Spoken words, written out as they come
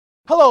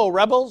Hello,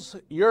 Rebels.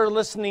 You're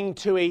listening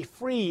to a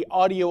free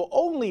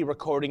audio-only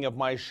recording of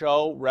my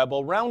show,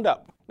 Rebel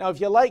Roundup. Now,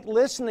 if you like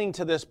listening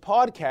to this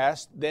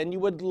podcast, then you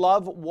would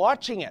love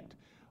watching it.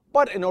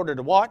 But in order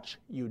to watch,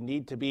 you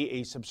need to be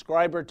a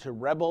subscriber to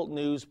Rebel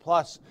News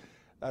Plus.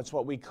 That's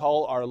what we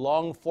call our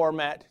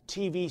long-format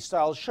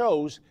TV-style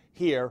shows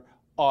here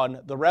on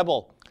The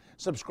Rebel.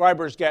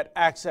 Subscribers get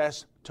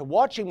access to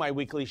watching my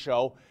weekly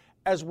show,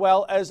 as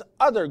well as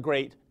other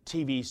great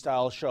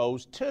TV-style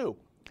shows, too.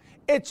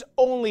 It's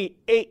only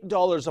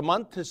 $8 a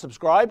month to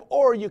subscribe,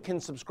 or you can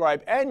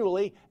subscribe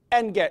annually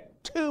and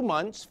get 2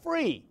 months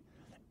free.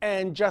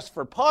 And just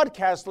for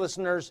podcast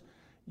listeners,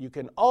 you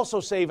can also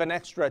save an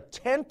extra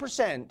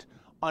 10%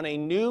 on a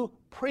new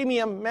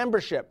premium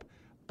membership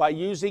by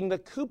using the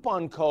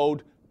coupon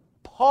code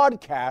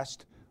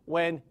PODCAST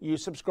when you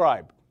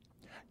subscribe.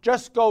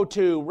 Just go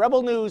to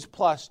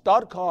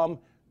rebelnewsplus.com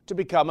to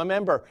become a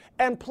member.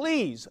 And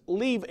please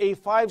leave a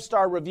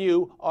 5-star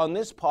review on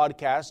this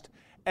podcast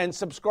and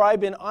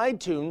subscribe in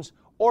iTunes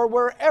or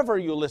wherever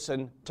you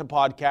listen to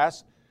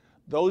podcasts.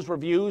 Those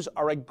reviews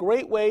are a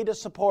great way to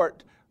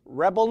support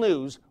Rebel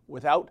News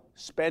without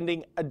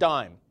spending a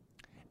dime.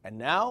 And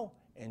now,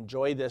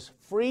 enjoy this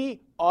free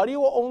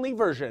audio-only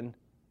version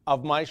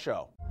of my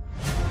show.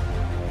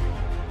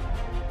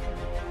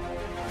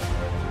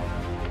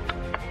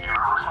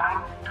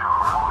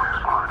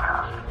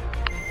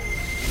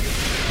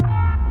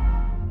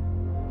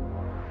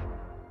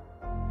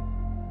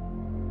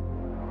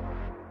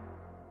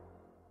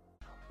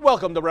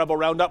 Welcome to Rebel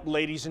Roundup,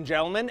 ladies and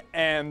gentlemen,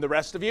 and the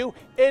rest of you,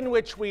 in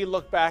which we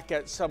look back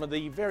at some of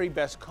the very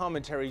best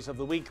commentaries of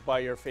the week by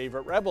your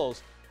favorite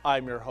Rebels.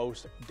 I'm your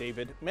host,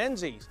 David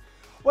Menzies.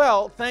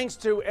 Well, thanks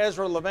to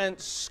Ezra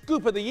Levant's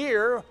Scoop of the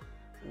Year,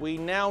 we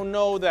now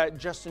know that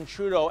Justin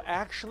Trudeau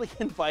actually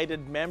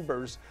invited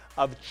members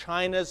of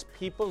China's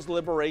People's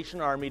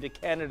Liberation Army to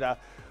Canada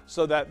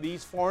so that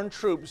these foreign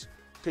troops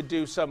could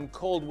do some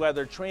cold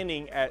weather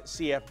training at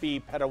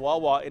CFB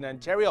Petawawa in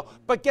Ontario.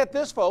 But get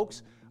this,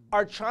 folks.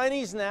 Are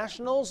Chinese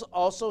nationals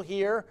also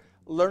here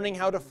learning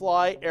how to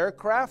fly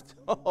aircraft?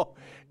 Oh,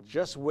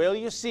 just will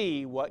you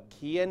see what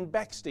Kian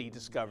Bexley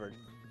discovered.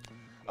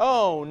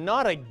 Oh,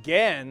 not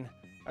again.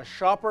 A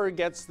shopper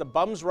gets the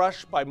bum's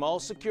rush by mall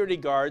security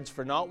guards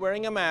for not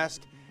wearing a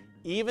mask,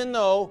 even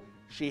though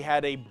she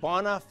had a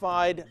bona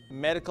fide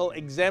medical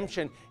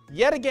exemption.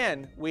 Yet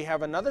again, we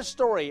have another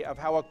story of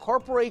how a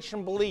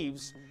corporation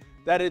believes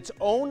that its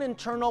own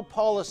internal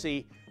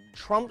policy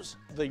trumps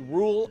the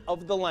rule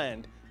of the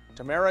land.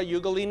 Tamara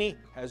Ugolini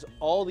has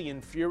all the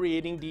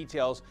infuriating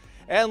details.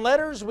 And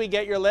letters, we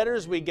get your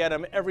letters. We get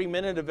them every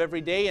minute of every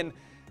day. And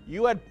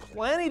you had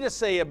plenty to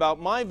say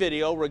about my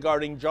video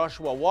regarding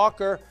Joshua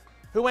Walker,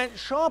 who went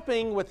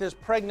shopping with his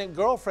pregnant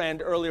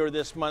girlfriend earlier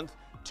this month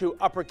to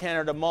Upper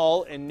Canada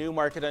Mall in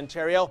Newmarket,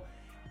 Ontario.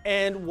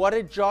 And what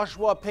did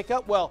Joshua pick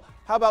up? Well,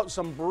 how about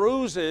some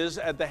bruises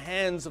at the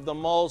hands of the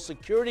mall's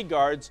security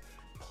guards,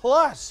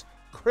 plus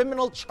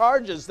criminal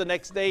charges the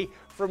next day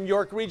from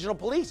York Regional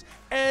Police.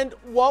 And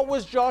what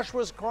was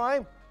Joshua's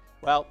crime?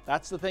 Well,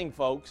 that's the thing,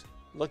 folks.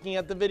 Looking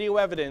at the video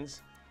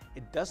evidence,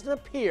 it doesn't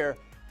appear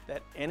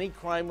that any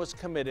crime was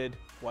committed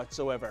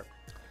whatsoever.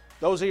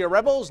 Those are your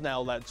Rebels. Now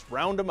let's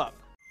round them up.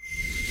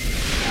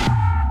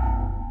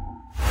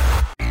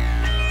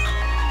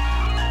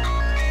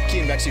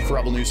 Kian Bexley for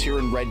Rebel News here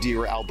in Red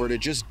Deer, Alberta,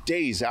 just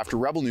days after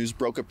Rebel News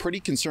broke a pretty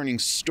concerning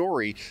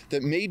story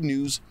that made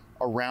news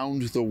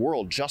around the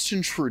world.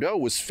 Justin Trudeau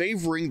was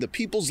favoring the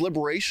People's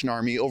Liberation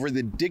Army over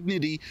the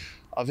dignity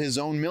of his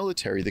own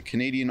military, the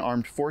Canadian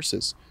Armed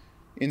Forces.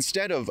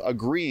 Instead of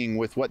agreeing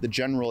with what the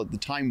general at the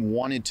time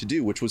wanted to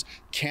do, which was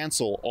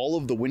cancel all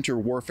of the winter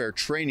warfare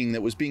training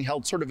that was being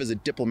held sort of as a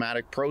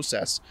diplomatic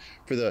process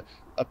for the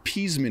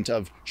appeasement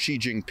of Xi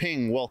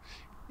Jinping, well,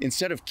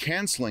 instead of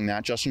canceling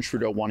that, Justin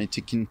Trudeau wanted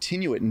to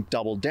continue it and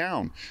double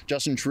down.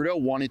 Justin Trudeau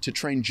wanted to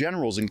train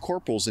generals and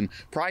corporals and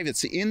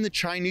privates in the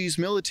Chinese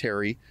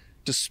military,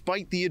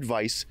 despite the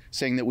advice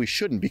saying that we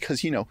shouldn't,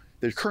 because,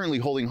 they're currently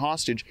holding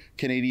hostage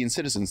Canadian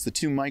citizens, the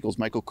two Michaels,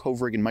 Michael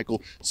Kovrig and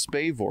Michael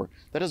Spavor.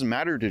 That doesn't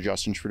matter to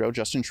Justin Trudeau.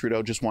 Justin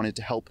Trudeau just wanted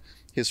to help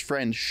his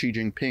friend Xi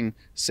Jinping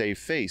save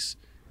face.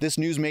 This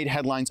news made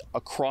headlines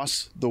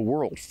across the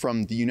world,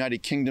 from the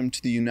United Kingdom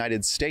to the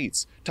United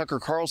States. Tucker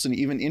Carlson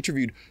even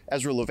interviewed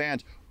Ezra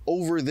Levant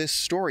over this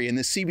story, and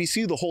the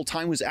CBC the whole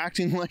time was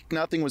acting like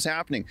nothing was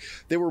happening.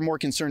 They were more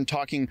concerned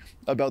talking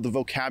about the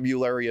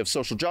vocabulary of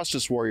social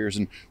justice warriors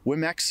and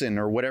Wimexin,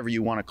 or whatever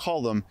you want to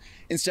call them,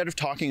 instead of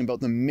talking about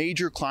the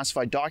major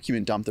classified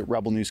document dump that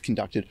Rebel News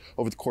conducted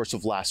over the course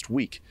of last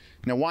week.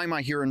 Now, why am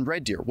I here in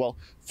Red Deer? Well,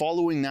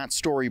 following that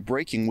story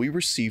breaking, we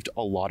received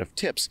a lot of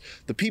tips.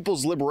 The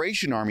People's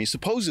Liberation Army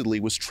supposedly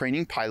was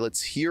training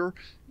pilots here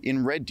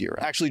in Red Deer,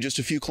 actually just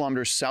a few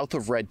kilometers south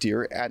of Red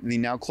Deer at the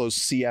now closed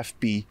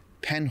CFB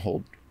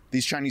Penhold.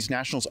 These Chinese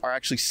nationals are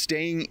actually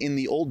staying in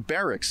the old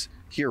barracks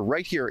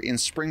right here in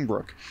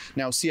Springbrook.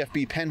 Now,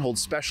 CFB Penhold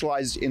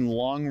specialized in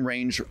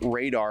long-range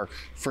radar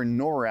for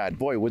NORAD.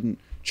 Boy, wouldn't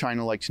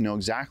China like to know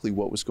exactly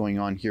what was going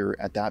on here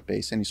at that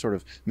base. Any sort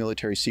of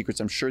military secrets,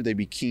 I'm sure they'd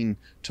be keen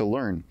to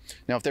learn.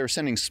 Now, if they were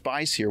sending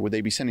spies here, would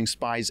they be sending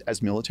spies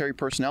as military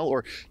personnel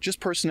or just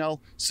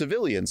personnel,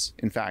 civilians,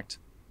 in fact?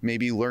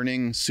 Maybe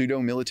learning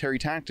pseudo-military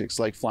tactics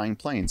like flying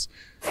planes.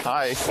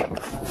 Hi.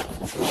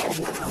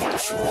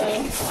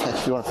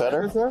 You want to pet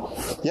her?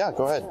 Yeah,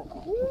 go ahead.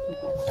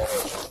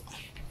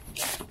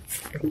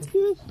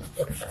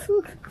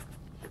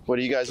 What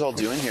are you guys all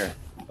doing here?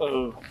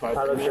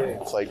 Pilot training.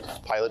 It's like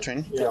pilot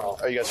training? Yeah.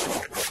 Are you guys?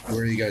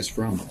 Where are you guys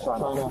from?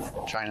 China.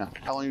 China.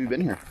 How long have you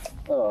been here?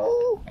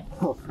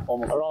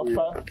 Almost around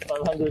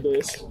 500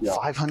 days. Yeah.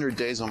 500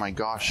 days. Oh my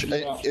gosh.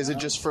 Yeah. Is it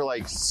just for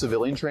like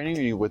civilian training?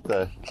 Or are you with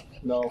the?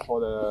 No, for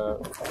the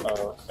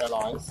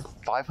airlines.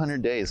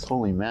 500 days.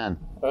 Holy man.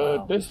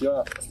 While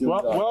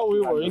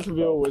we were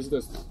interviewed with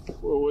this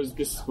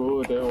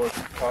school, they were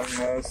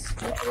telling us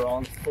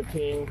around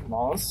 15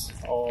 months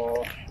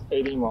or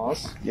 18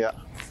 months. Yeah.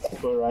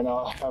 But right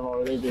now, I've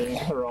already been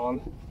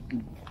around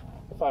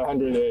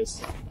 500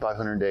 days.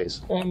 500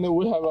 days. And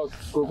we have a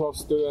group of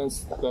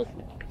students that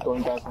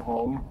going back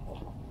home.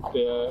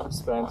 They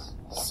spent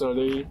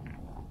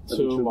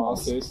 32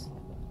 months.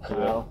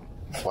 Yeah.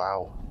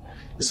 Wow.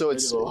 So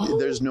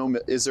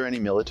is there any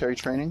military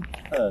training?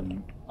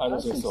 I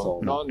don't think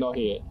so. No. Not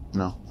here.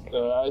 No.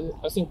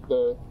 I think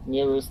the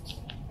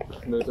nearest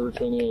military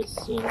training is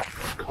in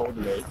Cold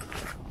Lake.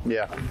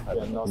 Yeah.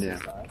 Not Yeah.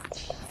 this time.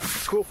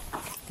 Cool.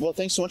 Well,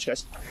 thanks so much,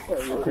 guys.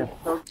 Okay.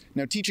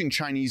 Now, teaching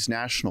Chinese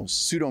nationals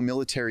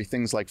pseudo-military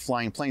things like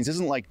flying planes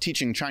isn't like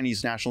teaching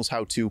Chinese nationals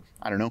how to,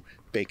 I don't know,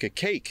 bake a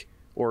cake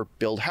or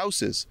build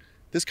houses.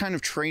 This kind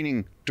of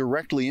training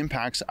directly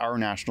impacts our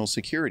national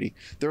security.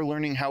 They're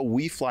learning how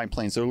we fly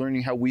planes. They're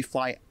learning how we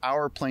fly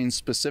our planes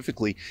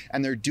specifically,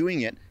 and they're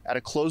doing it at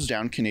a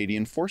closed-down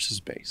Canadian Forces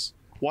base.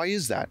 Why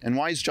is that? And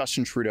why is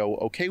Justin Trudeau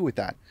okay with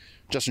that?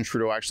 Justin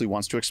Trudeau actually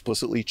wants to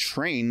explicitly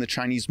train the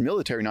Chinese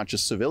military, not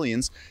just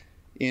civilians,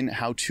 in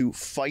how to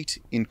fight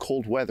in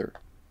cold weather.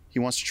 He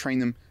wants to train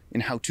them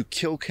in how to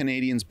kill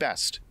Canadians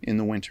best in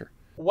the winter.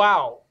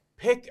 Wow.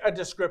 Pick a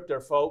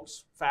descriptor,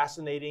 folks.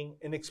 Fascinating,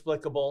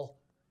 inexplicable,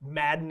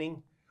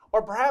 maddening,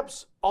 or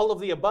perhaps all of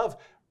the above.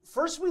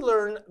 First, we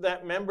learn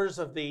that members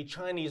of the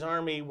Chinese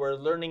army were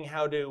learning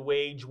how to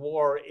wage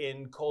war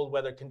in cold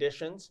weather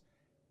conditions.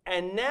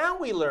 And now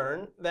we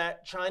learn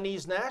that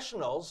Chinese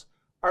nationals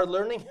are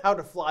learning how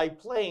to fly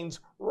planes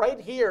right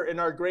here in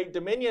our great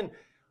Dominion.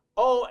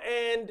 Oh,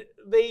 and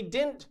they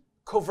didn't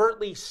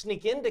covertly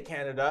sneak into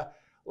Canada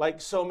like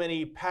so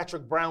many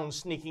Patrick Browns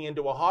sneaking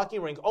into a hockey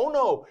rink. Oh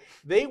no,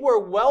 they were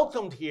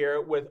welcomed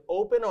here with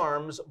open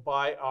arms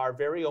by our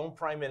very own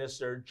Prime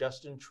Minister,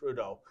 Justin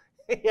Trudeau.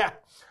 Yeah,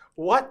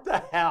 what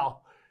the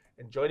hell?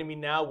 And joining me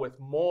now with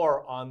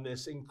more on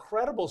this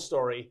incredible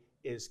story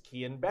is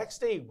Keean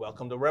Bexte.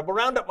 Welcome to Rebel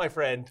Roundup, my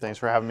friend. Thanks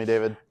for having me,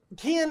 David.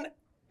 Keean,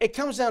 it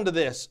comes down to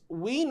this.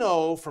 We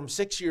know from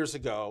 6 years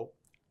ago,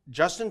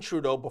 Justin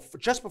Trudeau,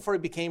 just before he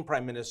became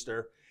Prime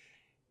Minister,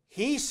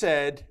 he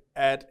said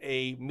at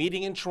a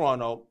meeting in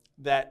Toronto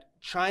that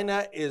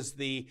China is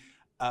the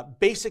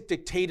basic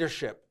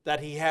dictatorship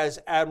that he has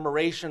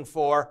admiration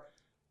for.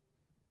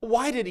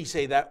 Why did he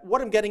say that?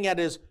 What I'm getting at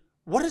is,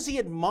 what does he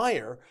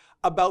admire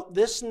about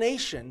this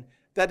nation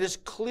that is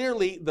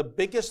clearly the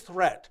biggest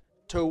threat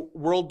to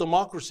world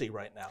democracy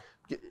right now?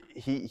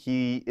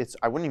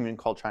 I wouldn't even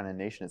call China a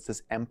nation. It's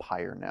this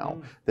empire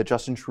now that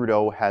Justin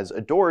Trudeau has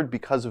adored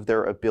because of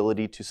their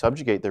ability to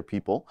subjugate their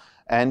people.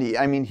 And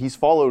he's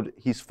followed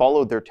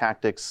their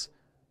tactics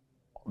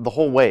the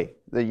whole way.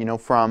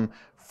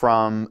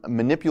 From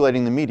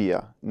manipulating the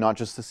media, not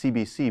just the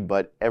CBC,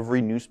 but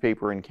every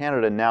newspaper in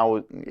Canada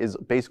now is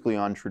basically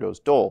on Trudeau's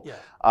dole.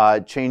 Yeah.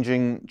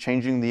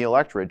 Changing the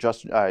electorate. Xi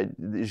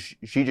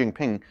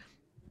Jinping,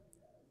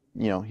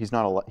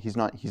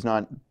 he's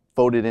not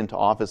voted into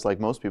office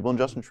like most people, and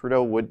Justin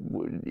Trudeau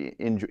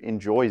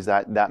enjoys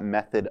that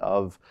method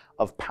of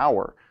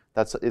power.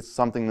 It's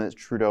something that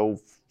Trudeau,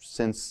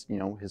 since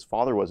his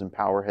father was in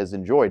power, has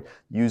enjoyed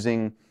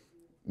using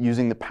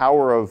the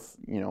power of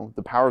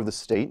the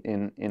state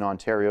in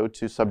Ontario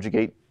to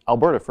subjugate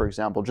Alberta, for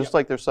example, just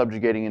like they're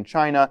subjugating in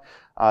China,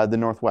 the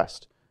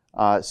Northwest.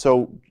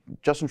 So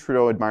Justin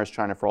Trudeau admires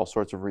China for all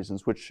sorts of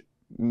reasons, which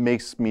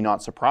makes me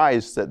not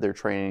surprised that they're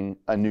training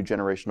a new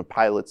generation of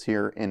pilots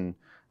here in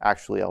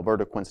actually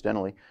Alberta,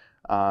 coincidentally.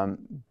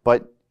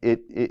 But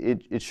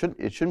it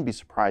shouldn't be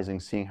surprising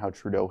seeing how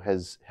Trudeau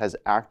has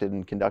acted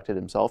and conducted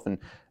himself and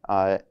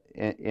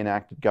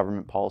enacted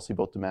government policy,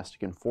 both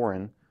domestic and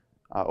foreign,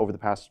 over the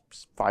past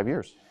 5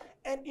 years.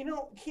 And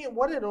Keean,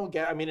 what I don't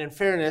get, in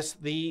fairness,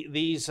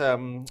 these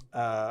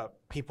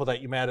people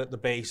that you met at the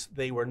base,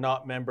 they were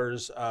not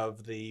members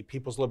of the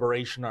People's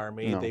Liberation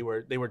Army. No.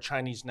 They were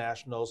Chinese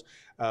nationals.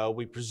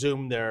 We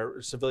presume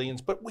they're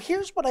civilians. But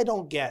here's what I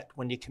don't get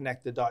when you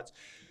connect the dots.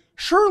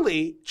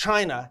 Surely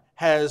China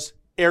has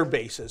air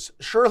bases.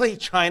 Surely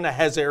China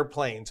has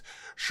airplanes.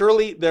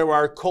 Surely there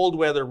are cold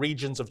weather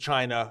regions of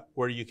China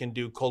where you can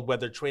do cold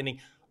weather training.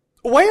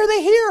 Why are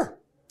they here?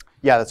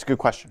 Yeah, that's a good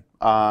question.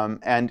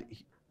 And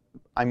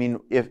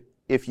if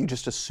if you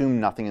just assume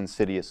nothing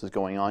insidious is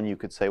going on, you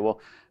could say, well,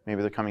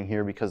 maybe they're coming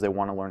here because they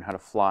want to learn how to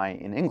fly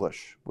in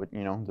English.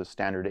 The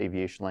standard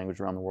aviation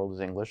language around the world is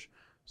English.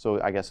 So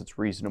I guess it's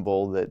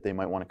reasonable that they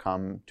might want to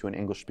come to an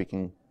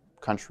English-speaking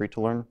country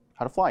to learn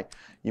how to fly.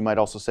 You might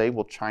also say,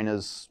 well,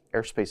 China's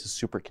airspace is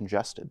super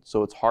congested,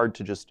 so it's hard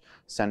to just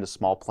send a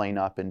small plane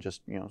up and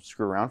just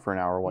screw around for an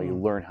hour while you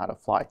learn how to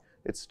fly.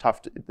 It's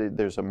tough.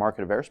 There's a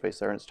market of airspace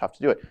there, and it's tough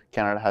to do it.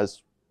 Canada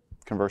has,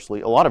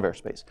 conversely, a lot of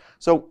airspace.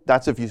 So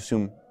that's if you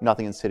assume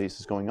nothing insidious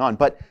is going on.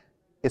 But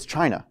it's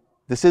China.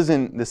 This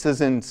isn't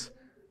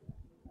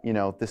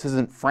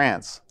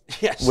France.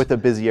 Yes. With a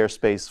busy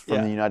airspace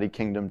from the United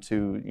Kingdom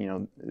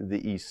to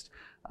the east.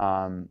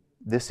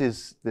 This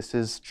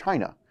is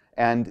China,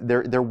 and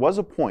there was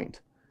a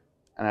point,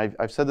 and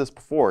I've said this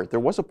before. There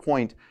was a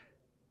point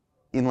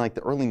in like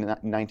the early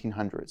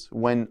 1900s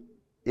when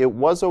it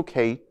was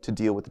okay to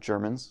deal with the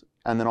Germans,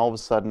 and then all of a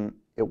sudden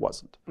it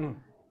wasn't.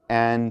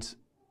 And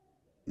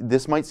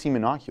this might seem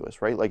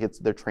innocuous, right? Like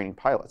they're training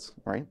pilots,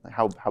 right? Like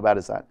how bad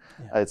is that?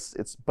 Yeah.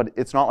 But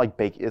it's not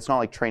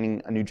like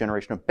training a new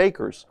generation of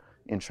bakers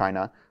in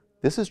China.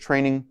 This is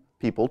training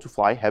people to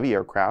fly heavy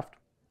aircraft,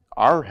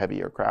 our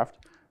heavy aircraft,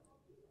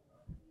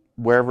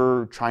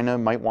 wherever China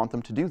might want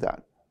them to do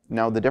that.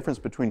 Now, the difference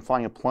between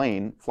flying a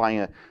plane, flying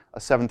a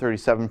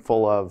 737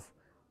 full of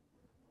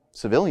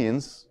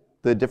civilians,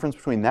 the difference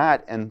between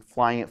that and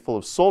flying it full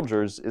of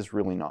soldiers is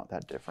really not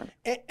that different.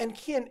 And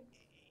Kian,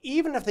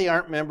 even if they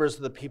aren't members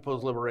of the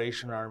People's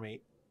Liberation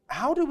Army,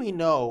 how do we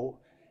know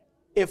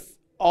if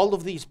all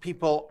of these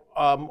people,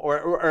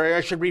 or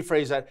I should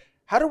rephrase that,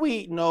 how do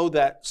we know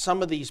that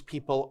some of these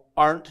people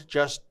aren't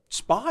just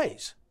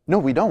spies? No,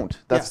 we don't.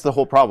 That's the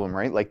whole problem,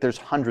 right? Like there's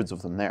hundreds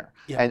of them there,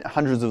 and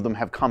hundreds of them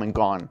have come and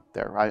gone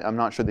there. I'm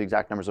not sure the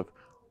exact numbers of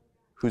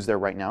who's there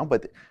right now,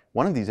 but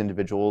one of these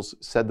individuals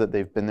said that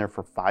they've been there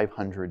for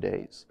 500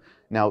 days.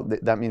 Now,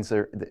 that means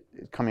they're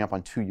coming up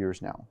on 2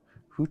 years now.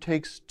 Who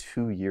takes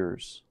 2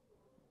 years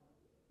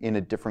in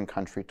a different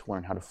country to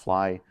learn how to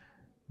fly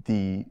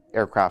the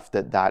aircraft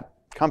that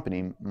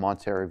company,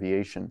 Monter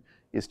Aviation,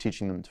 is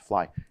teaching them to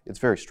fly? It's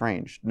very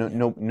strange.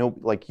 No,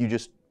 like you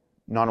just,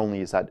 not only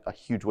is that a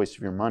huge waste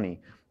of your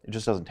money, it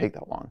just doesn't take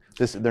that long.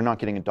 They're not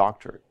getting a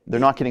doctorate. They're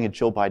not getting a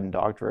Jill Biden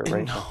doctorate,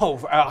 right? No,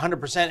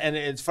 100%. And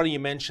it's funny you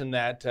mentioned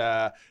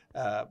that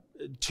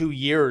 2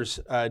 years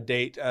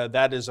date.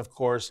 That is, of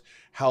course,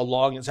 how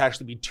long it's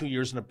actually been 2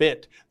 years and a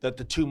bit that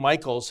the two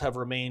Michaels have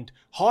remained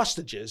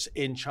hostages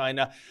in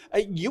China.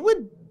 You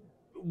would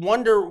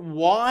wonder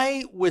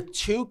why, with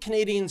two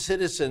Canadian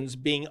citizens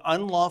being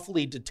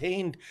unlawfully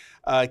detained,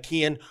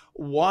 Kian,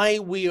 why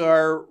we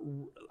are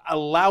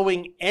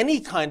allowing any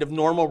kind of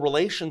normal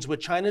relations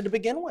with China to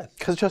begin with.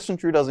 Because Justin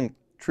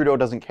Trudeau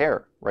doesn't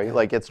care, right?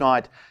 Like it's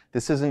not.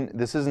 This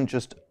isn't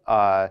just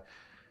a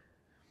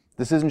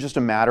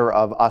matter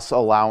of us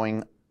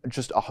allowing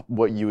just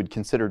what you would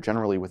consider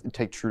generally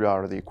take Trudeau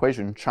out of the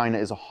equation. China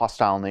is a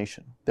hostile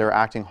nation. They're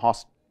acting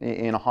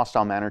in a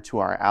hostile manner to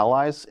our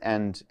allies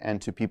and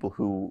to people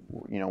who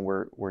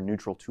we're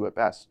neutral to at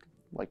best,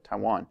 like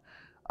Taiwan.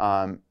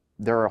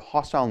 They're a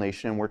hostile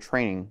nation, and we're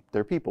training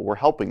their people. We're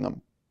helping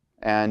them.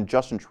 And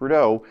Justin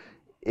Trudeau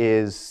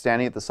is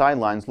standing at the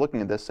sidelines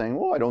looking at this saying,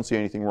 well, I don't see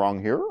anything wrong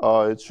here.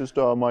 It's just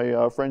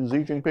my friend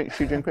Xi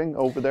Jinping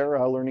over there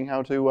learning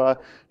how to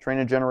train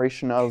a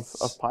generation of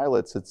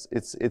pilots.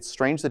 It's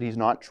strange that he's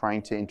not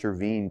trying to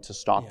intervene to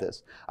stop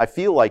this. I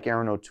feel like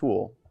Aaron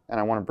O'Toole, and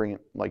I want to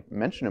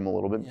mention him a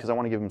little bit because I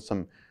want to give him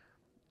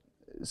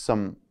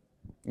some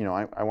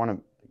I want to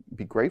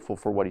be grateful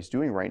for what he's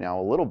doing right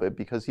now a little bit,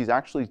 because he's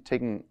actually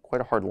taking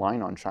quite a hard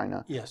line on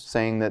China,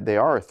 saying that they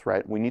are a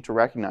threat. We need to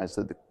recognize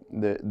that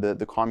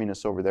the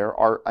communists over there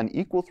are an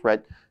equal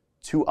threat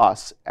to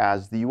us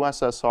as the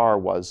USSR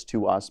was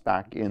to us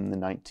back in the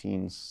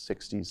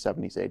 1960s,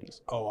 70s, 80s.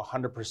 Oh,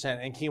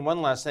 100%. And Keane,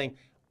 one last thing.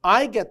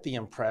 I get the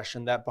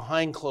impression that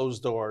behind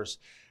closed doors,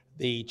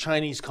 the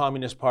Chinese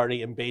Communist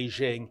Party in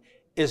Beijing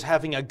is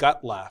having a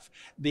gut laugh.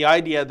 The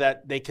idea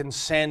that they can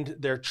send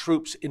their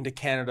troops into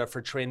Canada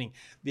for training,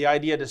 the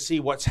idea to see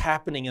what's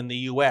happening in the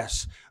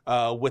US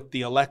with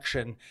the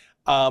election,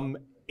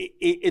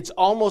 it's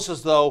almost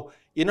as though,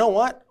 you know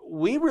what,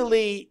 we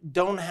really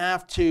don't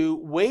have to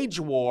wage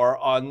war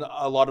on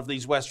a lot of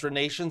these Western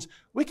nations.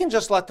 We can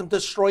just let them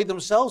destroy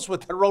themselves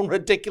with their own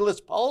ridiculous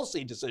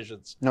policy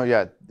decisions. No,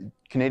 yeah,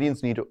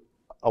 Canadians need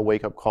a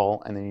wake-up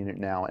call, and they need it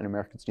now, and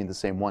Americans need the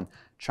same one.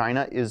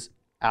 China is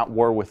at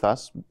war with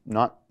us,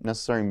 not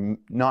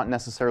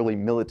necessarily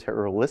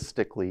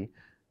militaristically,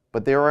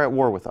 but they are at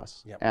war with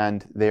us,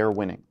 and they are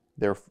winning.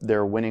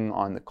 They're winning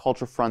on the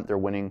culture front. They're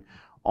winning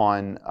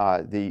on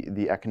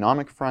the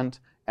economic front,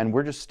 and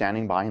we're just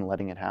standing by and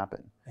letting it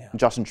happen.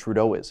 Justin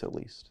Trudeau is, at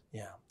least.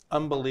 Yeah.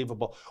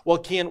 Unbelievable. Well,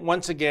 Kian,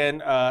 once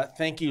again,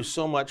 thank you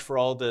so much for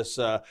all this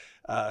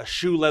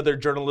shoe leather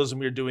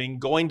journalism you're doing,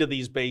 going to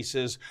these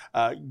bases,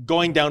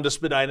 going down to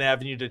Spadina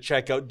Avenue to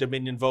check out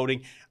Dominion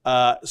Voting.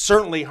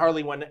 Certainly,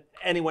 hardly when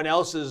anyone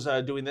else is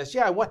doing this.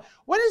 Yeah, when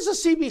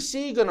is the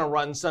CBC going to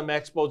run some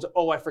expos?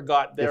 Oh, I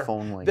forgot.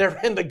 They're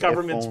in the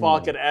government's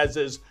pocket, as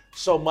is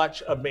so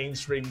much of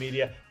mainstream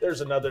media.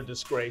 There's another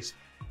disgrace.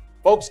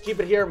 Folks, keep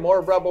it here.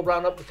 More Rebel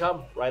Roundup to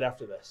come right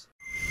after this.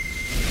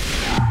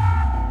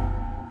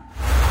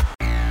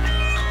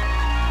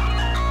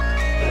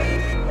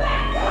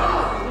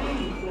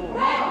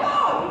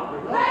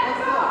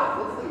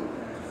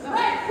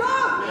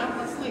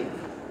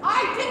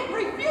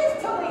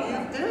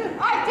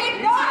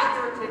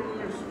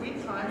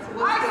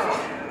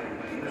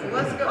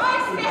 Let's go.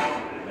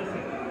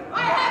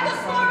 I had to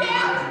slow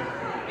down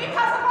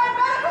because of my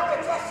medical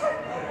condition,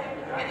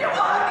 and you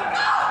won't let me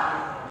go.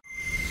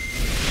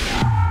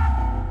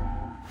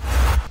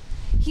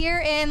 Here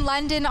in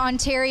London,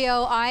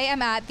 Ontario, I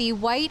am at the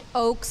White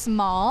Oaks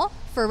Mall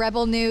for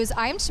Rebel News.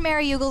 I'm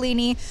Tamara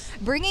Ugolini,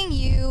 bringing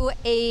you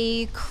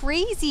a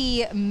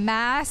crazy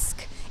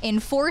mask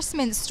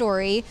enforcement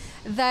story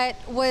that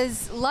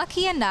was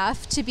lucky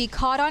enough to be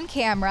caught on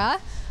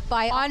camera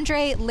by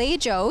Andre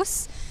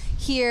Lajos.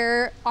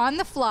 Here on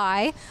the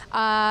fly,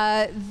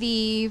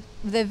 the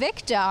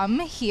victim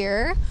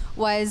here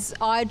was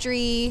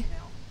Audrey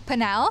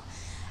Pennell,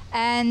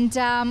 and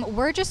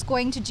we're just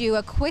going to do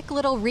a quick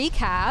little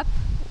recap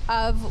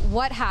of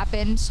what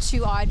happened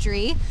to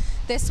Audrey.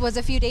 This was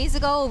a few days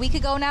ago, a week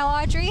ago now,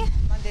 Audrey?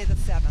 Monday the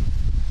 7th.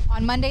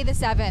 On Monday the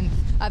 7th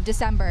of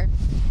December.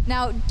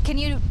 Now, can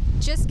you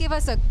just give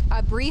us a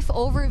brief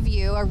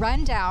overview, a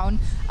rundown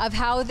of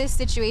how this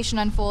situation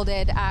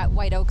unfolded at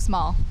White Oaks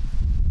Mall?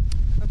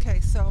 Okay,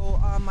 so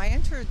I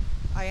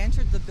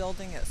entered the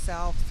building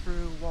itself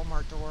through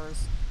Walmart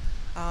doors.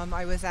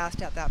 I was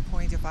asked at that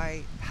point if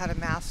I had a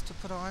mask to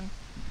put on.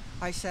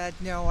 I said,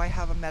 no, I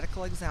have a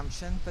medical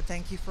exemption, but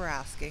thank you for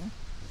asking.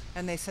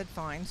 And they said,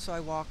 fine, so I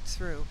walked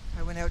through.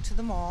 I went out to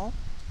the mall,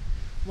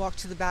 walked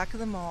to the back of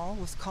the mall,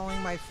 was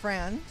calling my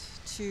friend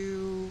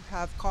to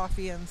have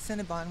coffee and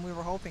Cinnabon, we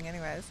were hoping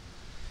anyways.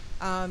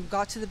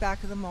 Got to the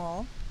back of the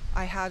mall.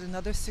 I had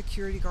another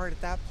security guard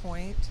at that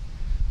point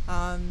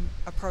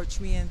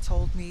approached me and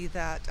told me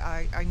that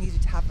I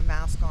needed to have a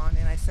mask on,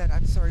 and I said,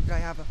 I'm sorry, but I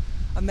have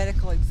a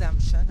medical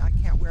exemption. I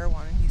can't wear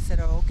one. And he said,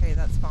 oh, okay,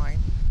 that's fine.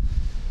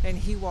 And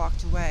he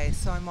walked away.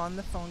 So I'm on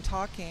the phone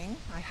talking.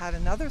 I had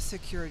another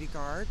security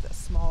guard, a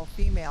small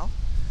female,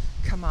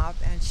 come up,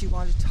 and she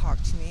wanted to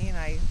talk to me, and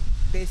I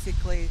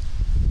basically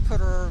put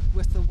her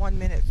with the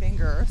 1-minute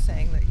finger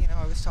saying that,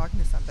 I was talking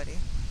to somebody.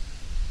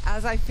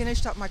 As I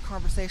finished up my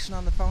conversation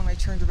on the phone, I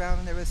turned around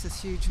and there was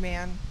this huge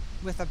man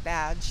with a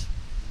badge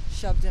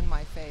shoved in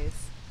my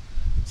face,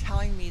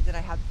 telling me that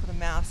I had to put a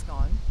mask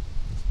on.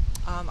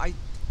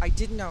 I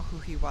didn't know who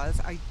he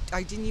was.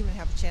 I didn't even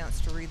have a chance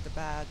to read the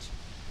badge.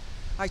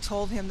 I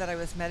told him that I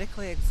was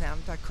medically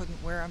exempt, I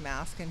couldn't wear a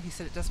mask, and he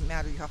said, it doesn't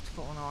matter, you have to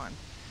put one on.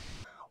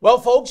 Well,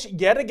 folks,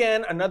 yet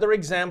again, another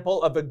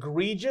example of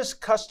egregious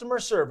customer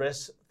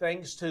service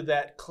thanks to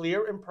that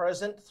clear and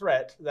present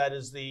threat that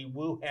is the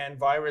Wuhan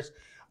virus.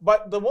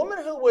 But the woman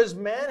who was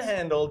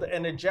manhandled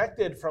and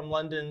ejected from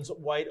London's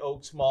White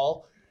Oaks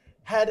Mall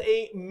had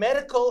a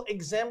medical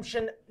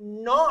exemption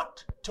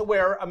not to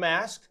wear a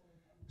mask.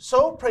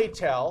 So pray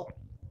tell,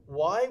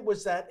 why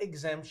was that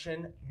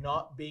exemption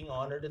not being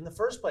honored in the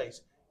first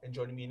place? And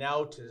joining me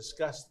now to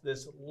discuss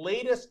this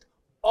latest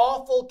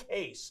awful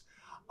case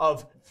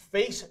of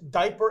face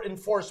diaper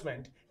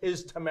enforcement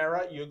is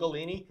Tamara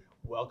Ugolini.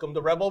 Welcome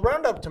to Rebel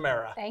Roundup,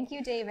 Tamara. Thank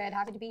you, David.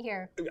 Happy to be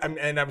here.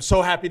 I'm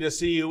so happy to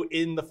see you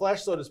in the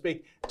flesh, so to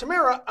speak.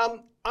 Tamara,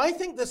 I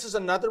think this is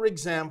another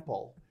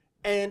example,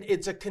 and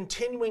it's a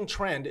continuing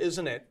trend,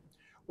 isn't it?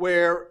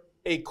 Where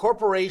a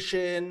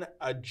corporation,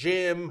 a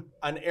gym,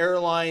 an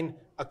airline,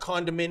 a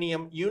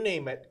condominium, you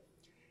name it,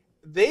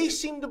 they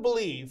seem to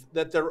believe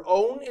that their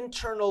own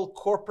internal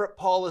corporate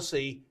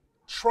policy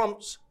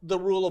trumps the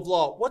rule of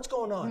law. What's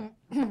going on?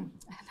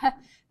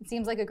 It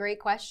seems like a great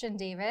question,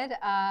 David.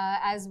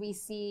 As we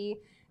see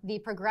the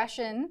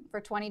progression for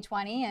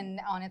 2020 and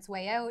on its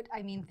way out,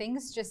 I mean,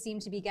 things just seem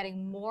to be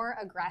getting more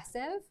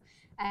aggressive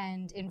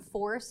and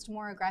enforced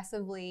more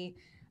aggressively.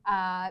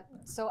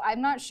 So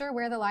I'm not sure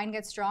where the line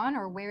gets drawn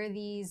or where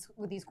these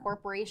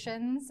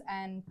corporations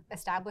and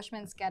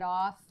establishments get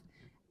off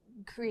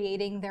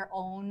creating their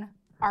own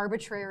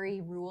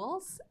arbitrary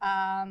rules.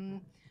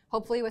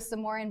 Hopefully with some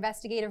more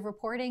investigative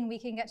reporting, we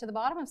can get to the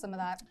bottom of some of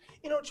that.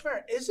 You know,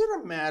 Tamara, is it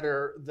a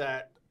matter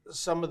that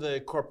some of the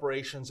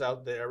corporations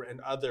out there and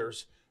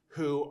others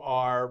who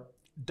are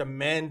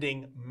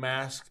demanding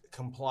mask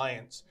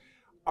compliance,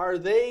 are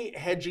they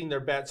hedging their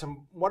bets? And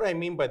what I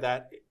mean by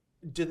that,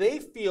 do they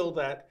feel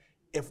that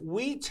if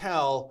we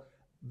tell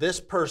this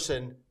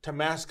person to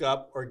mask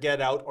up or get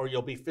out or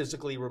you'll be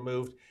physically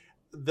removed,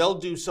 they'll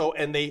do so,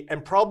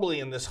 and probably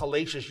in this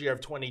hellacious year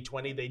of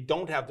 2020, they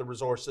don't have the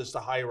resources to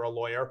hire a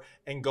lawyer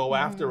and go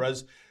after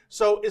us.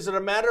 So is it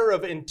a matter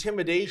of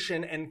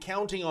intimidation and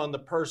counting on the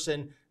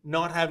person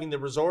not having the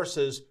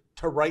resources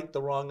to right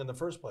the wrong in the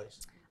first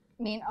place?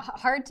 I mean,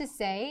 hard to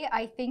say.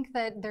 I think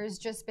that there's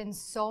just been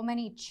so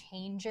many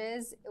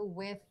changes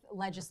with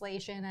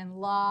legislation and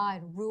law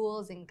and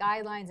rules and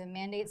guidelines and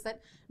mandates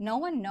that no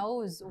one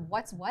knows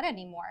what's what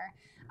anymore.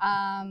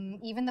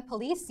 Even the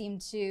police seem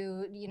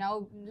to,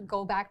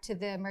 go back to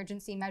the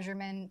Emergency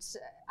Measurement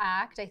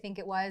Act, I think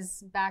it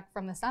was back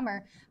from the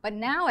summer, but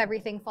now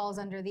everything falls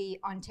under the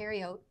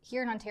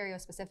here in Ontario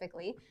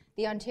specifically,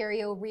 the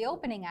Ontario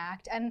Reopening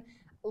Act, and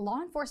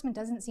law enforcement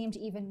doesn't seem to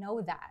even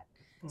know that.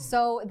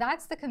 So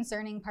that's the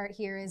concerning part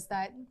here, is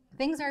that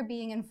things are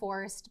being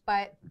enforced,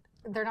 but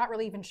they're not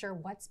really even sure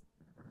what's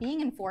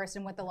being enforced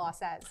and what the law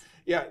says.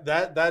 Yeah,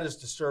 that is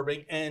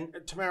disturbing. And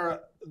Tamara,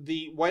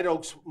 the White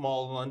Oaks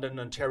Mall in London,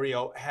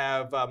 Ontario,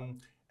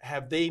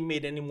 have they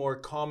made any more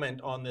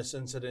comment on this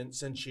incident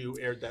since you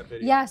aired that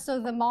video? Yeah, so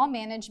the mall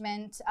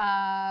management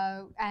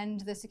and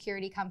the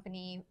security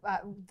company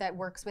that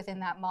works within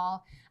that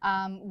mall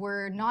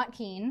were not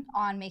keen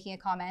on making a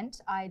comment.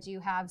 I do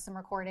have some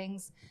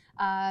recordings.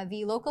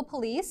 The local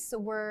police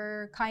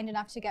were kind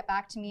enough to get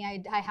back to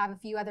me. I have a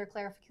few other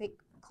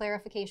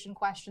clarification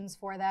questions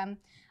for them.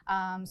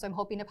 So I'm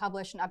hoping to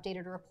publish an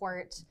updated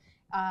report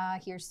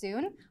here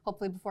soon,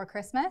 hopefully before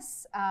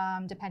Christmas,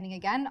 depending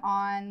again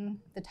on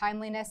the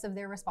timeliness of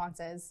their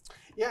responses.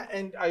 Yeah,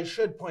 and I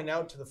should point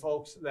out to the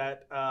folks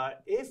that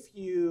if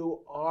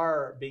you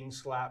are being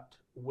slapped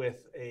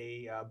with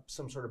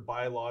some sort of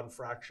bylaw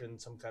infraction,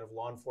 some kind of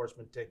law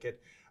enforcement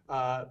ticket,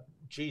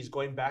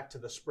 going back to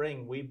the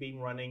spring, we've been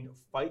running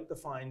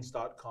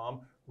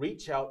fightthefines.com.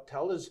 Reach out,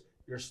 tell us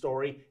your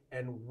story,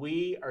 and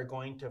we are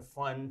going to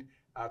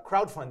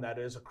crowdfund, that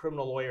is, a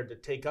criminal lawyer to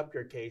take up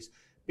your case.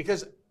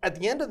 Because at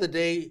the end of the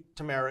day,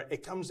 Tamara,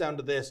 it comes down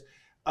to this,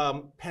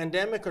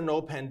 pandemic or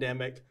no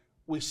pandemic,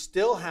 we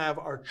still have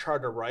our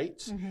charter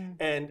rights,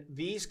 and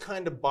these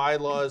kind of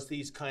bylaws,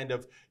 these kind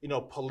of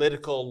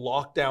political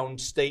lockdown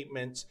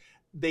statements,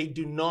 they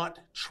do not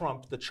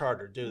trump the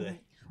charter, do they?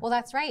 Well,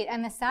 that's right.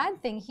 And the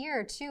sad thing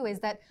here, too, is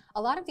that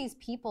a lot of these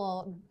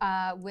people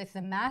with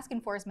the mask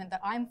enforcement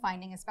that I'm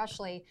finding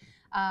especially,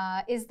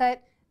 is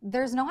that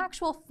there's no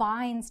actual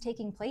fines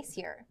taking place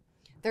here.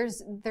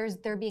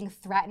 They're being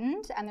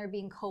threatened and they're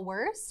being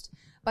coerced,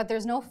 but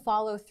there's no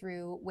follow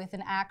through with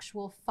an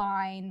actual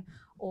fine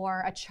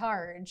or a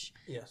charge.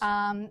 Yes.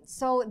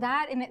 So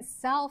that in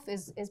itself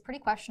is pretty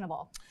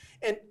questionable.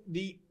 And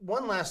the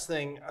one last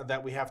thing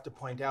that we have to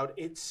point out,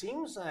 it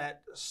seems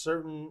that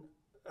certain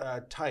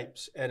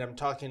types, and I'm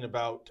talking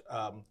about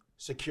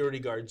security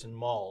guards in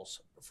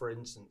malls, for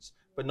instance,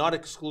 but not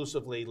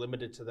exclusively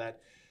limited to that,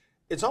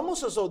 it's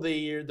almost as though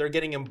they're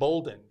getting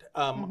emboldened.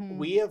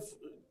 We have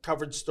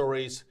covered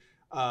stories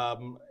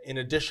in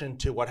addition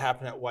to what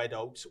happened at White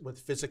Oaks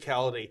with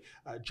physicality.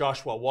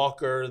 Joshua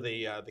Walker,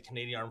 the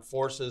Canadian Armed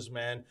Forces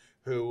man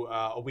who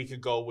a week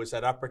ago was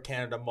at Upper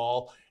Canada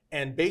Mall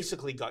and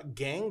basically got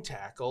gang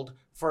tackled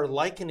for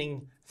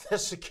likening the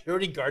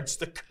security guards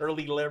to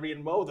Curly, Larry,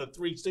 and Moe, the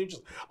Three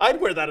Stooges.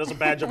 I'd wear that as a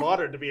badge of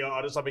honor, to be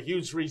honest. I'm a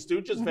huge Three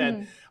Stooges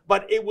fan.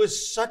 But it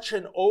was such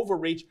an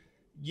overreach.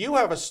 You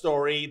have a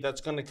story that's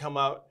going to come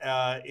out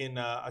in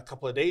a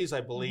couple of days,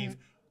 I believe,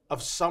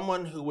 of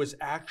someone who was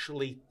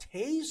actually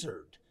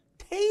tasered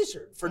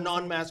for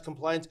non-mask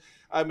compliance.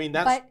 I mean,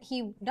 that's... But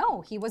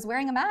he was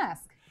wearing a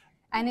mask.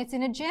 And it's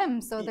in a gym,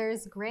 so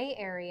there's gray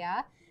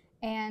area.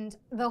 And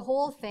the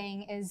whole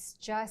thing is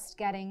just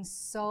getting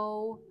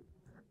so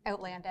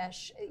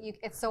outlandish.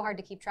 It's so hard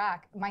to keep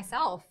track.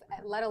 Myself,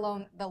 let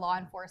alone the law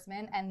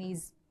enforcement and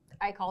these,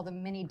 I call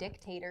them mini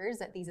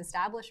dictators at these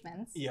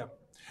establishments. Yeah,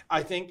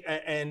 I think,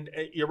 and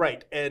you're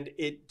right. And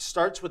it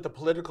starts with the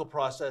political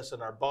process.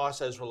 And our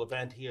boss, Ezra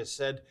Levant, he has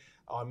said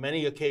on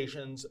many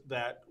occasions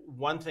that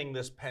one thing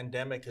this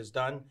pandemic has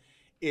done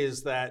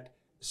is that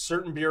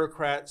certain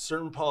bureaucrats,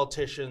 certain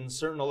politicians,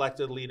 certain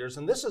elected leaders,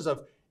 and this is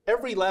of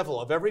every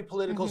level, of every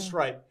political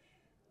stripe,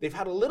 they've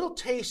had a little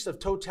taste of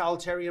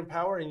totalitarian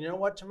power. And you know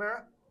what,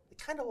 Tamara? They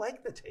kind of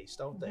like the taste,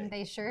 don't they?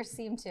 They sure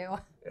seem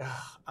to.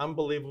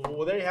 Unbelievable.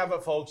 Well, there you have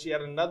it, folks.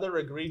 Yet another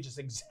egregious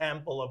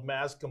example of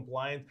mask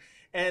compliance.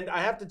 And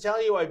I have to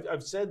tell you,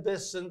 I've said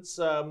this since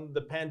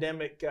the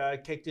pandemic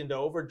kicked into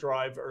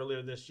overdrive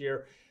earlier this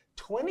year.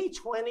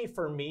 2020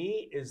 for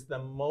me is the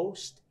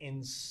most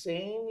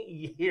insane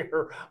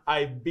year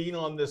I've been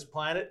on this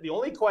planet. The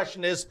only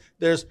question is,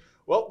 there's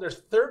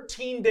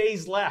 13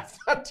 days left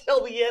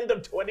until the end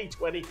of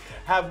 2020.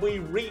 Have we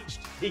reached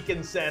peak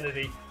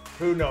insanity?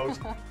 Who knows?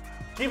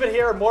 Keep it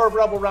here. More of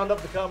Rebel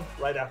Roundup to come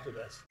right after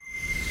this.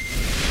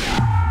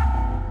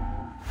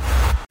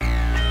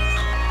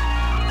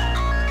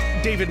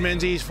 David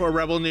Menzies for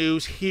Rebel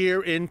News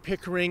here in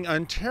Pickering,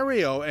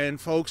 Ontario. And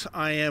folks,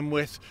 I am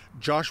with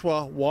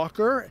Joshua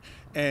Walker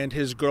and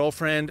his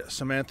girlfriend,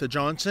 Samantha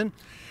Johnson.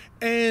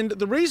 And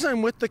the reason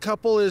I'm with the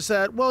couple is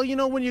that, well, you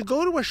know, when you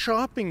go to a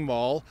shopping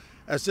mall,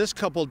 as this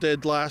couple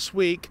did last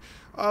week,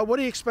 What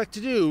do you expect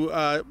to do?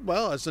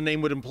 Well, as the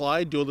name would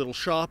imply, do a little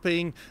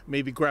shopping,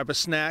 maybe grab a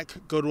snack,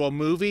 go to a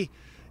movie.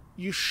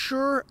 You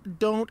sure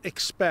don't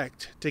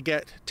expect to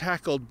get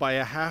tackled by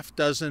a half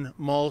dozen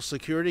mall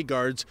security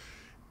guards,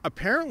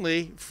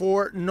 apparently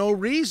for no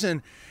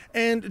reason.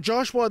 And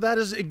Joshua, that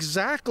is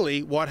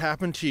exactly what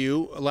happened to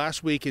you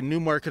last week in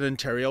Newmarket,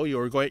 Ontario.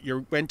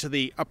 You went to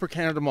the Upper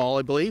Canada Mall,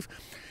 I believe.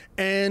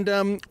 And,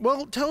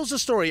 well, tell us a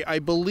story. I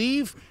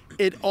believe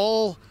it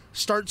all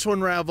starts to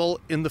unravel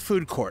in the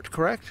food court,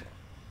 correct?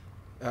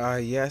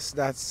 Yes,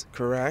 that's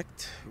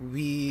correct.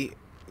 We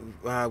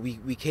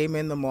came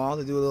in the mall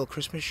to do a little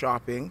Christmas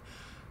shopping.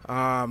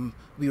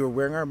 We were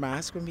wearing our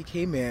masks when we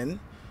came in.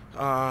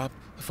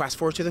 Fast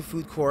forward to the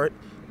food court.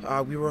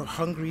 We were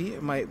hungry.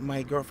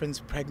 My girlfriend's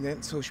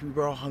pregnant, so we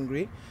were all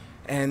hungry.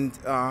 And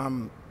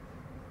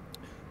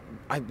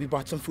we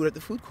bought some food at the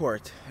food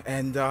court,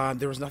 and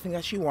there was nothing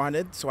that she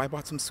wanted, so I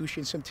bought some sushi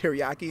and some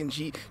teriyaki, and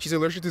she's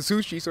allergic to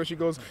sushi, so she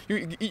goes,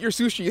 "You eat your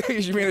sushi."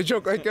 She made a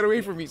joke, like, "Get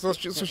away from me." So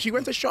she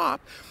went to shop,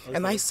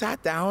 and I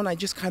sat down. I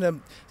just kind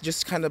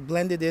of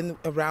blended in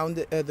around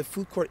the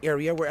food court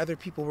area where other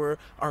people were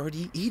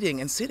already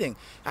eating and sitting.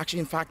 Actually,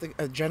 in fact,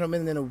 a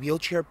gentleman in a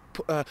wheelchair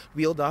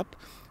wheeled up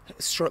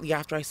shortly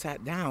after I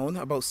sat down,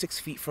 about 6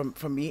 feet from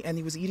me, and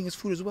he was eating his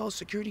food as well. A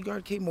security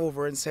guard came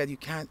over and said, "You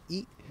can't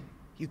eat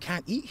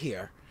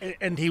here."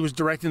 And he was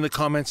directing the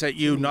comments at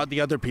you, not the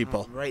other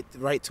people.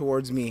 Right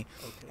towards me.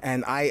 Okay.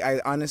 And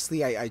I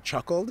honestly, I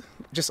chuckled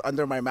just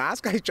under my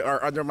mask,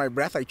 or under my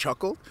breath, I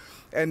chuckled.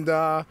 And,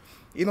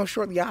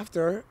 shortly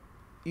after,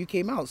 you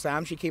came out,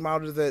 Sam. She came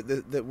out of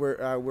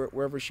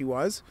wherever she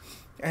was.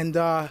 And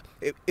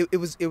it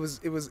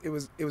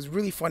was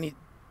really funny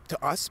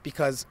to us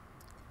because,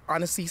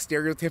 honestly,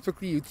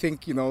 stereotypically, you'd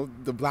think,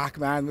 the black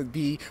man would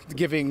be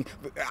giving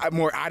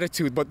more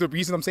attitude. But the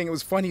reason I'm saying it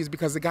was funny is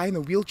because the guy in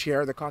the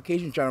wheelchair, the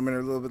Caucasian gentleman,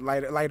 a little bit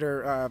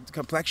lighter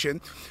complexion,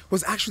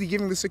 was actually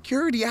giving the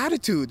security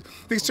attitude.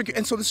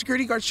 And so the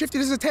security guard shifted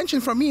his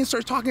attention from me and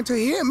started talking to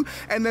him.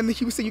 And then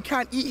he was saying, "You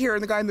can't eat here."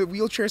 And the guy in the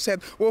wheelchair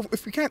said, "Well,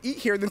 if we can't eat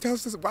here, then tell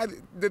us why.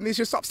 Then they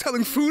should stop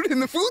selling food in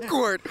the food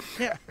court."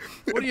 Yeah.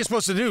 What are you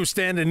supposed to do?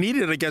 Stand and eat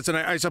it, I guess. And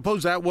I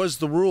suppose that was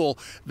the rule,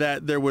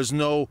 that there was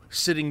no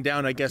sitting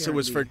down, I guess. It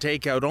was for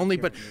takeout only.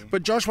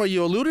 But Joshua,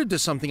 you alluded to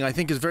something I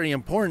think is very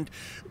important.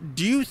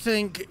 Do you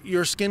think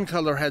your skin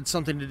color had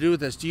something to do with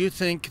this? Do you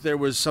think there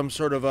was some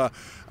sort of a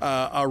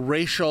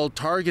racial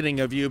targeting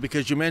of you?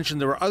 Because you mentioned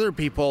there were other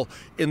people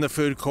in the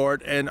food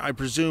court, and I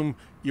presume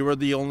you were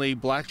the only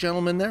black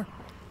gentleman there?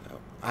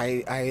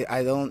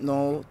 I don't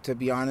know, to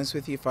be honest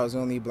with you, if I was the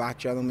only black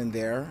gentleman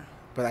there.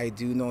 But I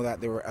do know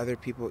that there were other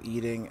people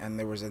eating, and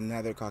there was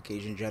another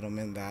Caucasian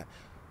gentleman that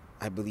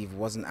I believe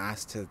wasn't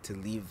asked to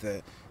leave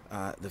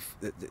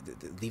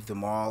leave the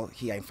mall.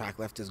 He in fact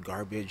left his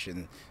garbage,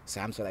 and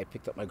Sam said I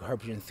picked up my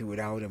garbage and threw it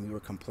out, and we were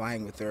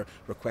complying with their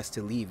request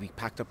to leave. We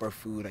packed up our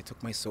food, I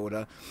took my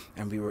soda,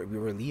 and we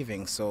were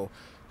leaving. So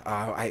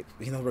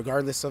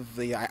regardless of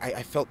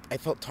I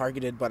felt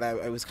targeted, but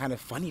I was kind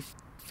of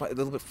a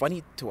little bit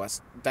funny to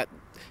us that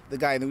the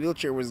guy in the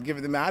wheelchair was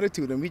giving them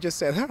attitude, and we just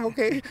said,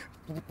 "Okay,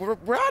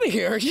 we're out of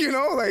here."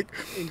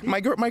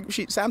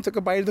 Sam took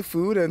a bite of the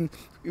food, and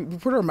we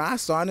put our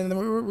masks on, and then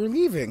we're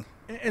leaving.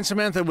 And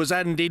Samantha, was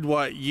that indeed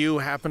what you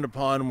happened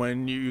upon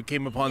when you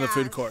came upon the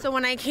food court? So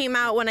when I came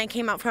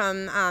out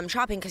from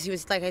shopping, because he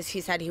was, like as he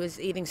said, he was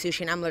eating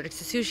sushi, and I'm allergic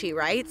to sushi,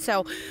 right?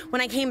 So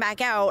when I came back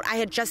out, I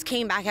had just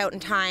came back out in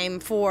time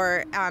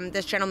for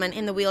this gentleman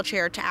in the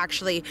wheelchair to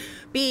actually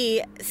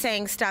be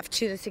saying stuff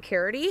to the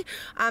security.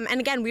 And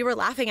again, we were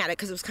laughing at it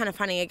because it was kind of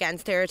funny. Again,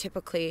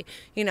 stereotypically,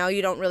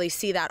 you don't really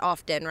see that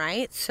often,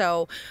 right?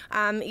 So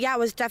it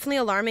was definitely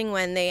alarming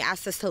when they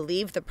asked us to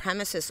leave the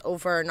premises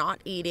over not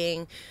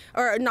eating,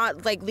 or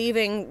not like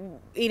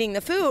eating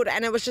the food,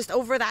 and it was just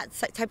over that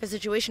type of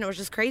situation. It was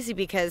just crazy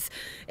because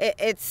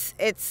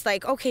it's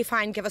like, okay,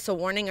 fine, give us a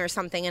warning or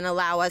something and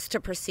allow us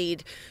to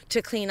proceed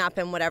to clean up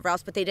and whatever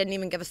else, but they didn't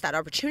even give us that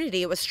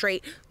opportunity. It was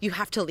straight, you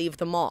have to leave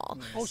the mall.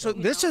 Oh, so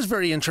this is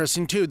very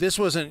interesting too. This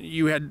wasn't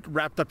you had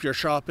wrapped up your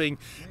shopping.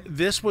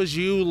 This was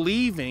you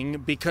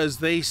leaving because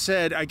they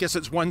said, I guess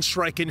it's one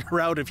strike and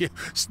you're out if you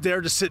dare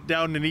to sit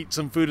down and eat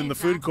some food in the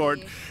food court.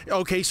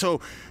 Okay,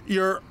 so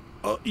you're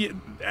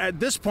at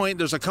this point,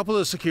 there's a couple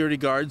of security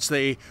guards.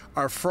 They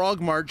are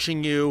frog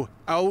marching you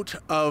out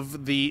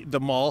of the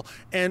mall.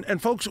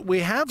 And folks, we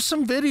have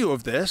some video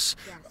of this.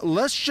 Yes.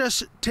 Let's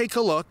just take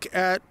a look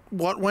at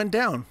what went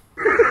down.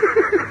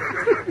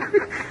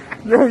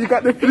 Yo, you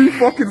got the three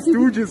fucking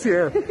stooges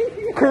here.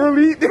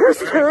 Curly, there's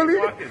Curly.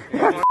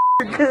 That's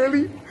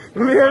Curly,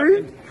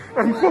 Larry,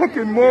 and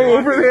fucking Mo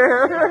over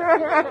there.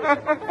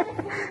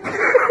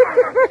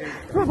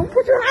 Don't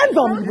put your hands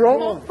on me,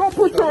 bro. Don't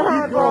put your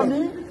hands on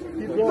me.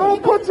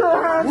 Don't put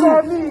your hands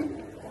on me!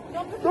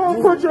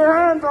 Don't put your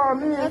hands on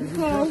me!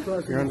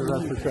 You're under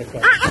arrest for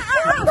trespass.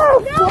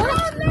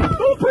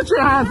 Don't put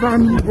your hands on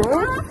me, bro!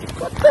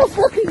 What the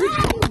fuck are you doing,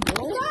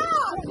 bro?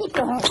 Don't put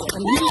your hands on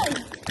me!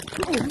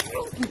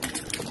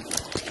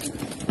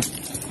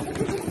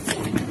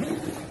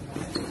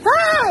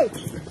 Hey!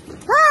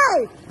 Hey!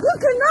 You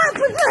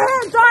Keep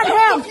your hands on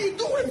him! What are you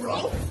doing,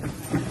 bro?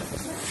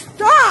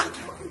 Stop!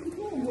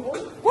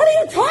 What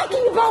are you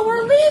talking about?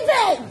 We're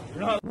leaving!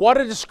 What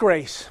a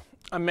disgrace.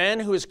 A man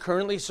who is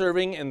currently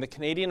serving in the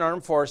Canadian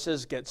Armed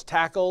Forces gets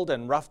tackled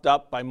and roughed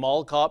up by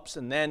mall cops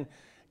and then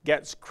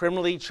gets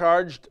criminally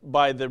charged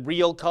by the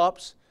real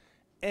cops.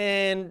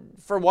 And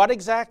for what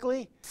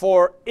exactly?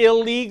 For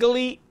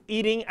illegally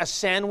eating a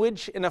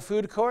sandwich in a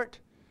food court?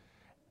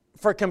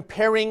 For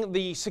comparing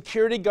the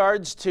security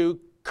guards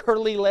to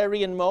Curly,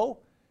 Larry, and Moe?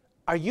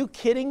 Are you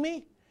kidding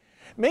me?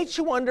 Makes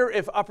you wonder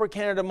if Upper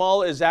Canada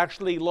Mall is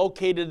actually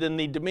located in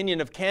the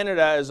Dominion of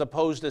Canada as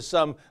opposed to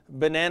some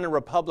Banana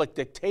Republic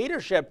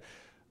dictatorship.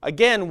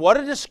 Again, what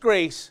a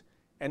disgrace,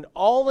 and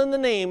all in the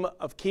name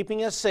of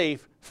keeping us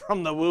safe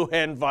from the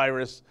Wuhan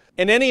virus.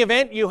 In any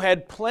event, you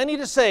had plenty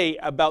to say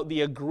about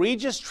the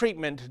egregious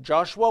treatment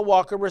Joshua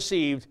Walker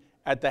received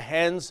at the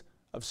hands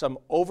of some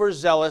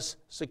overzealous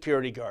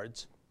security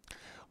guards.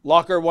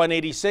 Locker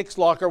 186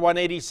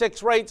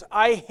 writes,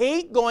 I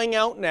hate going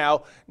out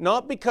now,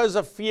 not because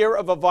of fear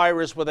of a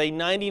virus with a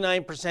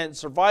 99%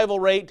 survival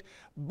rate,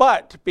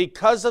 but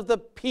because of the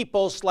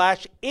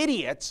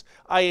people/idiots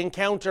I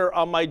encounter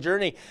on my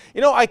journey.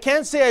 You know, I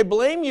can't say I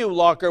blame you,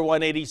 Locker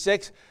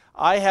 186.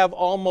 I have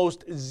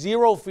almost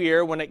zero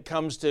fear when it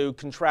comes to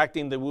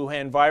contracting the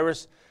Wuhan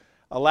virus.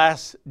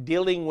 Alas,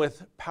 dealing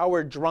with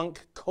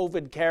power-drunk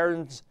COVID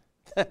Karens,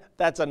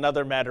 that's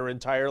another matter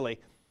entirely.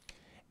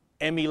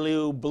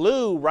 Emmylou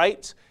Blue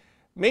writes,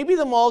 maybe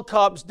the mall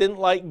cops didn't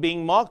like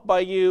being mocked by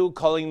you,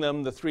 calling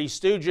them the Three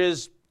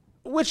Stooges,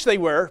 which they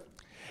were.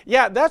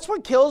 Yeah, that's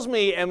what kills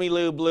me,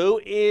 Emmylou Blue,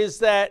 is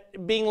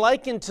that being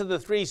likened to the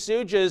Three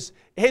Stooges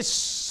is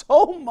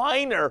so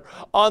minor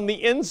on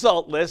the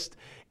insult list.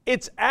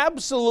 It's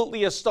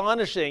absolutely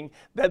astonishing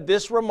that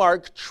this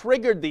remark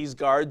triggered these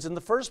guards in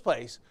the first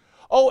place.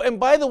 Oh,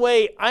 and by the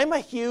way, I'm a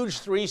huge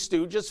Three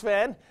Stooges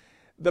fan.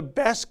 The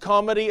best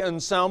comedy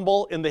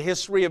ensemble in the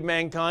history of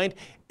mankind.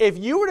 If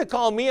you were to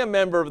call me a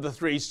member of the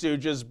Three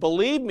Stooges,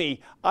 believe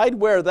me, I'd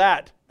wear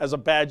that as a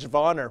badge of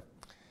honor.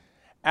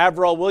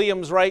 Avril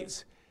Williams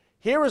writes,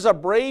 here is a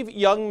brave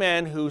young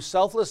man who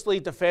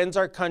selflessly defends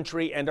our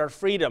country and our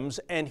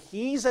freedoms, and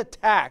he's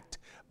attacked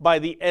by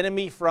the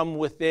enemy from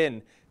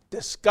within.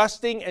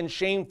 Disgusting and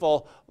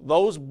shameful.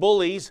 Those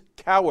bullies,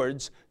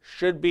 cowards,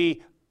 should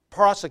be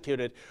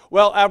prosecuted.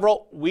 Well,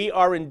 Avril, we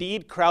are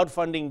indeed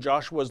crowdfunding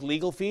Joshua's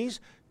legal fees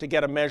to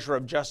get a measure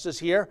of justice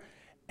here.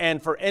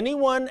 And for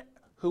anyone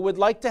who would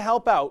like to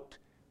help out,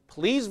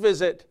 please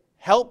visit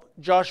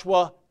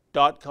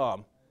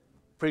helpjoshua.com.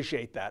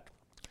 Appreciate that.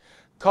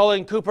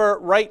 Colin Cooper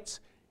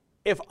writes,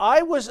 if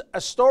I was a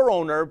store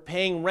owner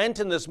paying rent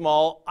in this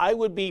mall, I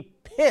would be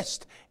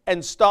pissed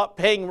and stop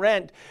paying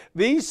rent.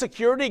 These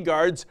security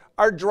guards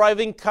are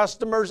driving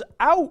customers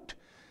out.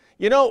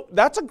 You know,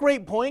 that's a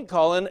great point,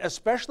 Colin,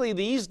 especially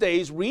these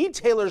days.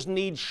 Retailers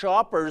need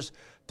shoppers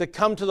to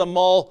come to the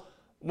mall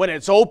when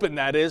it's open,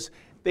 that is.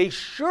 They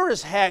sure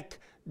as heck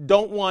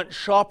don't want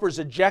shoppers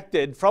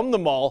ejected from the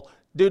mall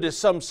due to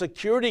some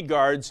security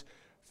guards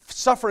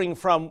suffering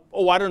from,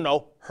 oh, I don't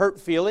know, hurt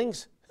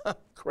feelings?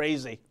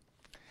 Crazy.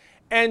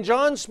 And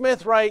John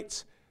Smith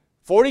writes,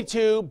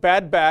 42,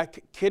 bad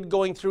back, kid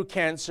going through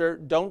cancer,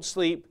 don't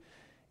sleep.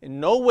 In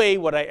no way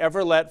would I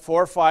ever let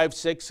 4, 5,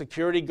 6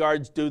 security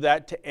guards do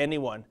that to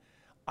anyone.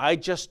 I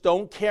just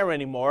don't care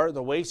anymore.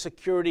 The way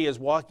security is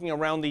walking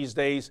around these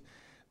days,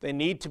 they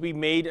need to be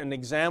made an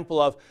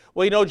example of.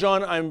 Well, you know,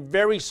 John, I'm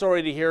very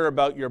sorry to hear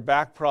about your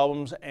back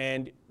problems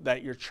and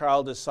that your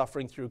child is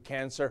suffering through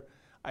cancer.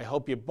 I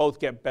hope you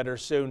both get better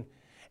soon.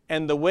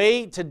 And the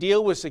way to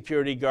deal with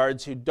security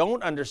guards who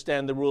don't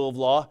understand the rule of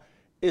law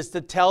is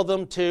to tell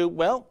them to,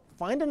 well,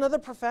 find another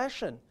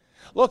profession.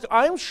 Look,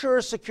 I'm sure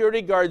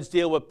security guards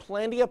deal with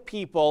plenty of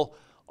people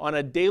on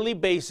a daily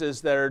basis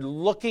that are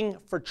looking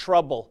for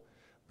trouble.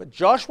 But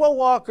Joshua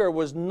Walker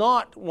was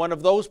not one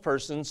of those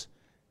persons,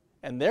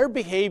 and their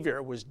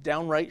behavior was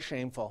downright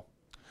shameful.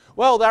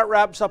 Well, that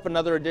wraps up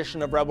another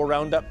edition of Rebel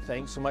Roundup.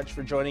 Thanks so much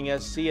for joining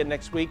us. See you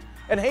next week.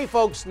 And hey,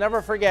 folks,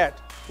 never forget,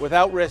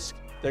 without risk,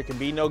 there can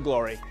be no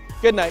glory.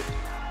 Good night.